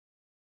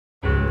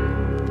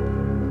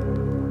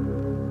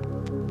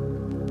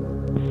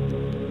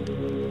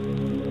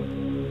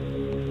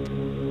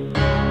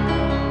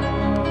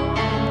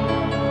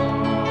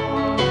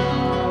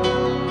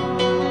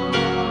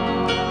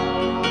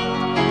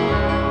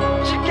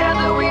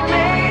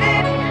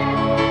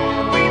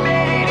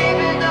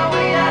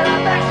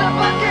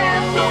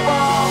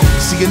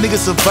A nigga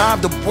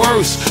survived the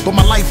worst, but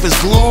my life is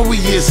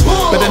glorious.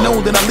 Better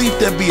know that I leap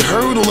that be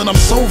hurdle and I'm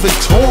so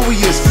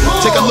victorious.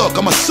 Take a look,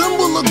 I'm a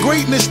symbol of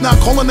greatness,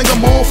 not call a nigga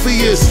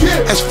Morpheus.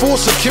 As for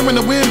securing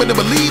the win, but to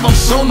believe I'm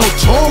so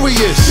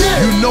notorious.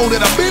 You know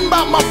that I've been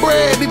about my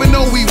bread, even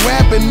though we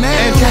rapping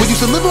now. We used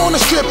to live on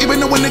the strip,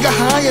 even though a nigga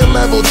higher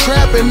level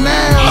trapping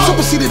now. I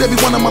superseded every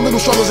one of my little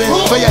struggles, and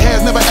failure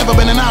has never ever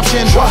been an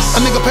option. A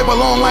nigga paper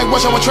long like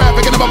rush hour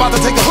traffic, and I'm about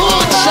to take a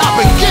hood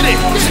shopping. Get it!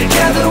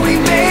 Together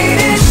we made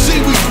it. See,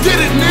 we did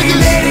it, We niggas.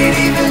 made it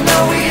even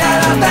though we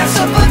had our backs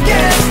up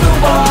against the